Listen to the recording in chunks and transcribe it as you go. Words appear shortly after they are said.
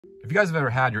If you guys have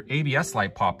ever had your ABS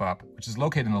light pop up, which is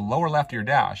located in the lower left of your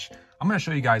dash, I'm going to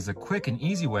show you guys a quick and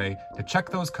easy way to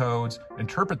check those codes,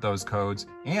 interpret those codes,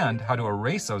 and how to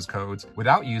erase those codes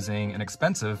without using an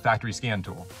expensive factory scan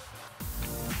tool.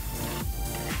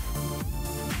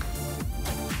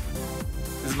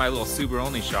 This is my little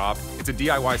SubaruONLY shop. It's a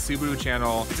DIY Subaru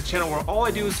channel. It's a channel where all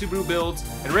I do is Subaru builds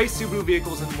and race Subaru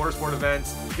vehicles into motorsport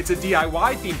events. It's a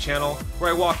DIY themed channel where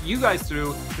I walk you guys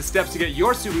through the steps to get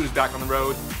your Subarus back on the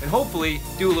road and hopefully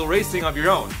do a little racing of your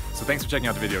own. So thanks for checking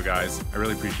out the video, guys. I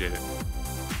really appreciate it.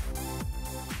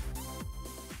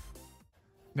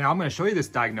 Now I'm going to show you this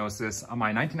diagnosis on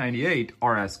my 1998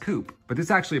 RS Coupe, but this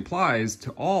actually applies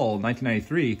to all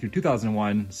 1993 through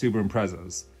 2001 Subaru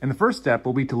Imprezas. And the first step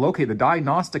will be to locate the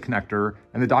diagnostic connector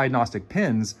and the diagnostic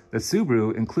pins that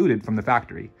Subaru included from the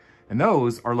factory. And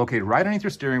those are located right underneath your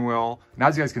steering wheel. And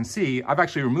as you guys can see, I've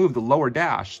actually removed the lower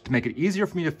dash to make it easier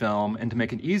for me to film and to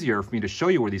make it easier for me to show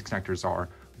you where these connectors are.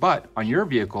 But on your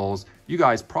vehicles, you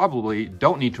guys probably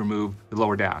don't need to remove the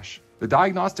lower dash. The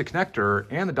diagnostic connector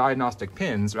and the diagnostic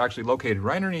pins are actually located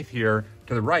right underneath here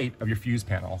to the right of your fuse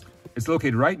panel. It's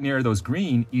located right near those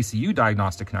green ECU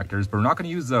diagnostic connectors, but we're not going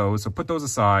to use those, so put those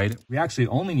aside. We actually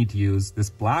only need to use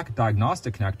this black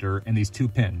diagnostic connector and these two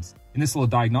pins. And this little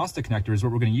diagnostic connector is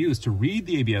what we're going to use to read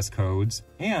the ABS codes,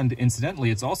 and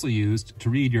incidentally, it's also used to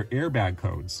read your airbag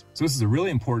codes. So this is a really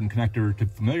important connector to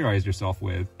familiarize yourself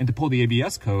with, and to pull the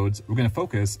ABS codes, we're going to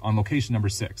focus on location number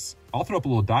 6. I'll throw up a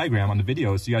little diagram on the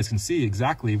video so you guys can see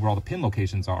exactly where all the pin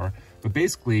locations are. But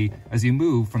basically, as you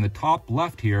move from the top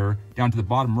left here down to the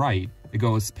bottom right, it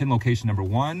goes pin location number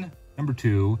 1, number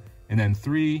 2, and then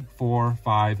 3, 4,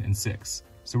 5, and 6.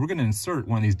 So we're going to insert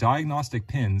one of these diagnostic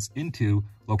pins into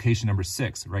location number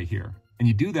 6 right here. And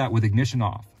you do that with ignition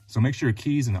off. So make sure your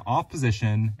key's in the off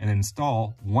position and then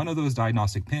install one of those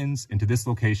diagnostic pins into this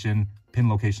location, pin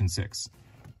location 6.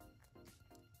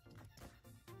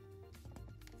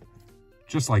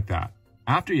 Just like that.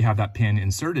 After you have that pin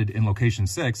inserted in location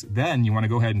 6, then you want to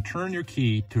go ahead and turn your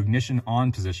key to ignition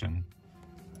on position.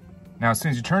 Now, as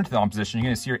soon as you turn to the on position, you're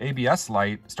going to see your ABS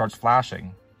light starts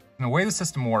flashing. And the way the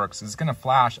system works is it's going to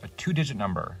flash a 2-digit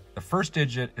number. The first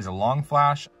digit is a long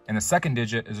flash, and the second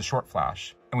digit is a short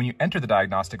flash. And when you enter the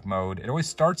diagnostic mode, it always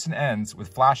starts and ends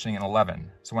with flashing an 11.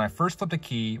 So when I first flip the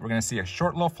key, we're going to see a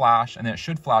short little flash, and then it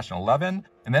should flash an 11,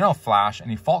 and then it'll flash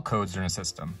any fault codes during the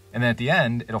system. And then at the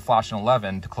end, it'll flash an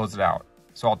 11 to close it out.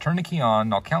 So I'll turn the key on,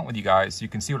 and I'll count with you guys so you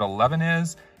can see what 11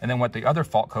 is, and then what the other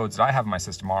fault codes that I have in my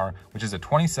system are, which is a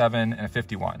 27 and a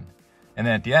 51. And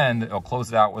then at the end, it'll close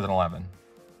it out with an 11.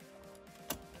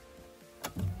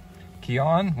 Key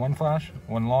on, one flash,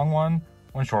 one long one,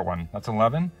 one short one. That's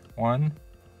 11. 1,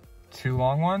 2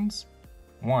 long ones,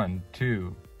 1,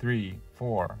 2, 3,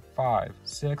 4, 5,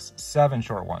 6, 7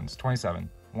 short ones, 27.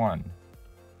 1,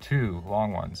 2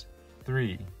 long ones,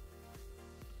 3,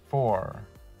 4,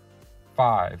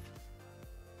 5,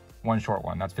 1 short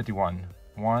one, that's 51.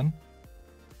 1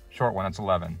 short one, that's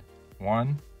 11.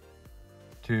 1,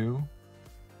 2,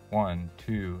 1,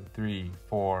 2, 3,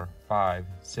 4, 5,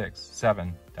 6,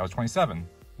 7. That was 27.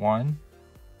 1,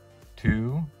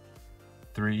 2,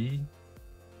 3,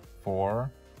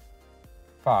 4,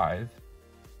 5,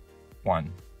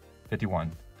 1.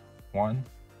 51. 1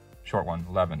 short one,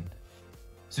 11.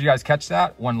 So you guys catch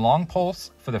that? One long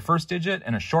pulse for the first digit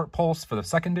and a short pulse for the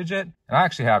second digit. And I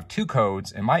actually have 2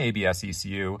 codes in my ABS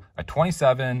ECU, a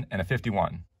 27 and a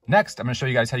 51. Next, I'm going to show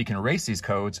you guys how you can erase these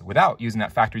codes without using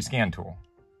that factory scan tool.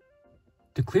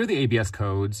 To clear the ABS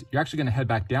codes, you're actually going to head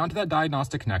back down to that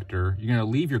diagnostic connector. You're going to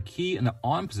leave your key in the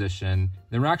on position.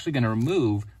 Then we're actually going to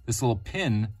remove this little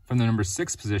pin from the number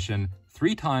 6 position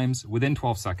 3 times within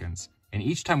 12 seconds. And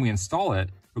each time we install it,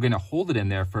 we're going to hold it in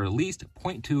there for at least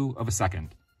 0.2 of a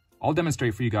second. I'll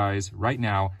demonstrate for you guys right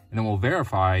now, and then we'll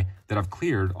verify that I've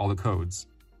cleared all the codes.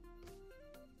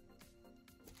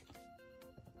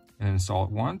 And install it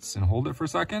once and hold it for a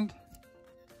second.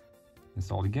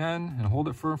 Install it again and hold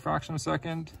it for a fraction of a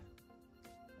second.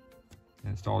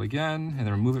 Install it again and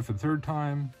then remove it for the 3rd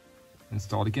time.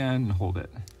 Install it again and hold it.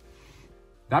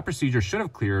 That procedure should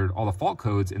have cleared all the fault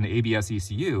codes in the ABS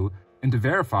ECU, and to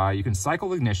verify, you can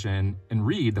cycle ignition and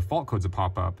read the fault codes that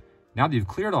pop up. Now that you've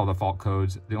cleared all the fault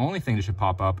codes, the only thing that should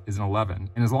pop up is an 11.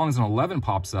 And as long as an 11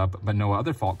 pops up but no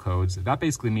other fault codes, that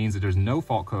basically means that there's no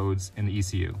fault codes in the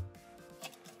ECU.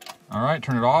 All right,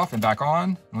 turn it off and back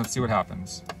on, and let's see what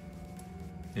happens.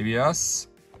 ABS,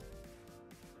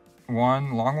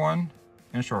 1 long one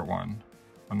and a short one.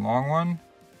 1 long one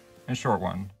and a short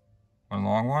one. 1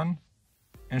 long one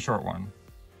and a short one.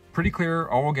 Pretty clear,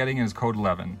 all we're getting is code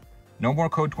 11. No more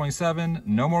code 27,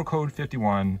 no more code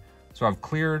 51. So I've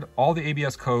cleared all the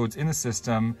ABS codes in the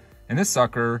system, and this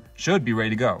sucker should be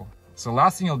ready to go. So the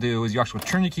last thing you'll do is you actually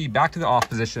turn your key back to the off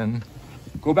position,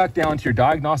 go back down to your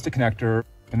diagnostic connector,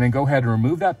 and then go ahead and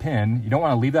remove that pin. You don't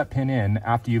want to leave that pin in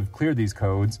after you've cleared these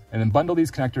codes, and then bundle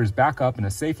these connectors back up in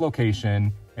a safe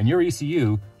location, and your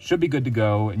ECU should be good to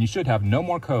go, and you should have no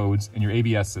more codes in your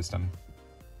ABS system.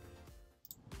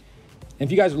 And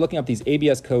if you guys are looking up these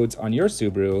ABS codes on your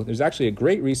Subaru, there's actually a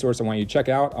great resource I want you to check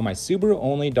out on my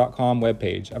SubaruONLY.com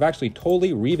webpage. I've actually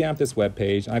totally revamped this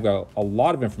webpage, and I've got a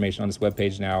lot of information on this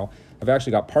webpage now. I've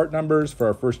actually got part numbers for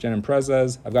our first-gen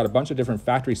Imprezas. I've got a bunch of different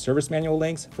factory service manual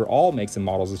links for all makes and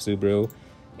models of Subaru.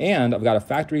 And I've got a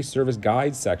factory service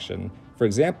guide section. For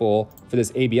example, for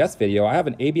this ABS video, I have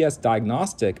an ABS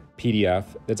Diagnostic PDF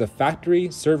that's a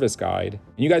factory service guide.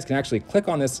 And you guys can actually click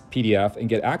on this PDF and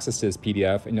get access to this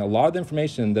PDF. And a lot of the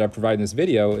information that I've provided in this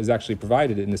video is actually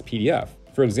provided in this PDF.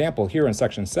 For example, here in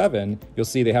section 7, you'll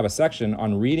see they have a section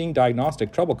on reading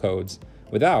diagnostic trouble codes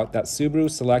without that Subaru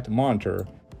Select monitor.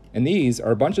 And these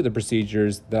are a bunch of the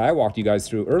procedures that I walked you guys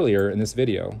through earlier in this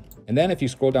video. And then if you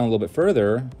scroll down a little bit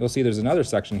further, you'll see there's another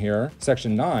section here,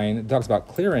 section 9, that talks about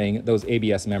clearing those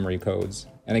ABS memory codes.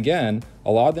 And again,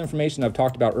 a lot of the information I've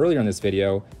talked about earlier in this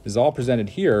video is all presented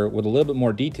here with a little bit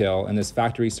more detail in this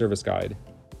factory service guide.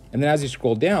 And then as you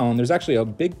scroll down, there's actually a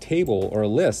big table or a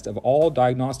list of all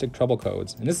diagnostic trouble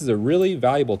codes. And this is a really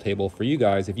valuable table for you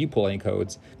guys if you pull any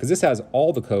codes, because this has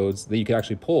all the codes that you can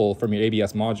actually pull from your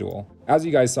ABS module. As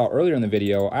you guys saw earlier in the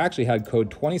video, I actually had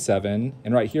code 27,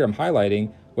 and right here I'm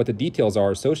highlighting what the details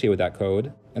are associated with that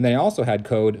code. And then I also had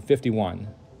code 51.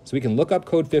 So we can look up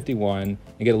code 51 and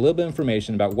get a little bit of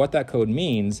information about what that code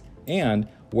means and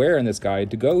where in this guide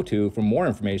to go to for more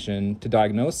information to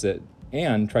diagnose it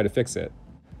and try to fix it.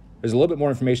 There's a little bit more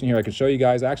information here I can show you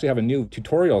guys. I actually have a new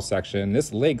tutorial section.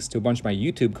 This links to a bunch of my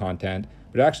YouTube content,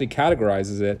 but it actually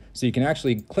categorizes it so you can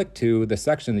actually click to the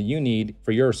section that you need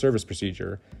for your service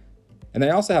procedure. And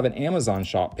then I also have an Amazon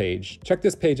shop page. Check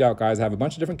this page out, guys. I have a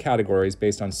bunch of different categories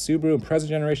based on Subaru Impreza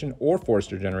generation or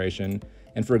Forester generation.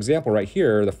 And for example, right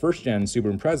here, the first gen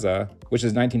Subaru Impreza, which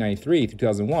is 1993 through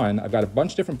 2001, I've got a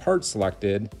bunch of different parts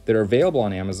selected that are available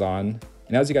on Amazon.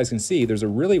 And as you guys can see, there's a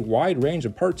really wide range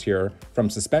of parts here, from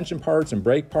suspension parts and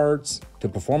brake parts to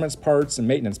performance parts and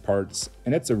maintenance parts.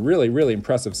 And it's a really, really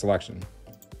impressive selection.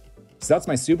 So that's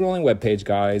my SubaruONLY webpage,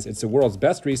 guys. It's the world's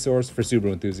best resource for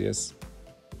Subaru enthusiasts.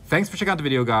 Thanks for checking out the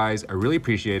video, guys. I really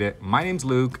appreciate it. My name's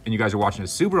Luke, and you guys are watching the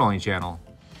SubaruONLY channel.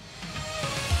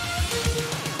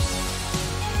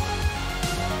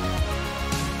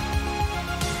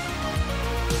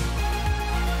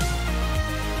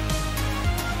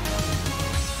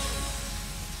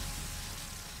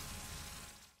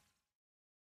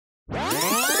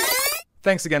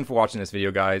 Thanks again for watching this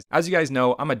video, guys. As you guys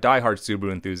know, I'm a diehard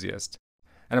Subaru enthusiast.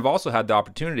 And I've also had the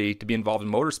opportunity to be involved in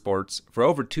motorsports for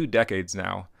over 2 decades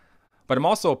now. But I'm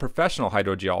also a professional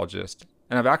hydrogeologist,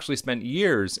 and I've actually spent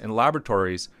years in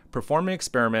laboratories performing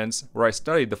experiments where I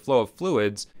studied the flow of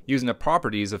fluids using the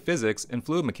properties of physics and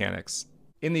fluid mechanics.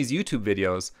 In these YouTube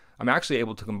videos, I'm actually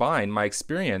able to combine my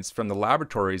experience from the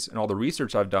laboratories and all the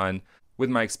research I've done with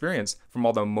my experience from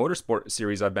all the motorsport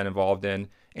series I've been involved in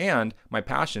and my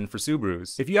passion for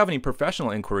Subarus. If you have any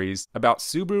professional inquiries about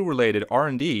Subaru-related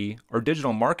R&D or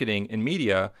digital marketing and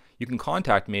media, you can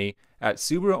contact me at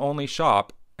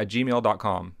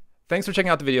SubaruONLYshop@gmail.com. Thanks for checking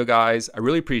out the video, guys. I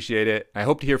really appreciate it. I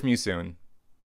hope to hear from you soon.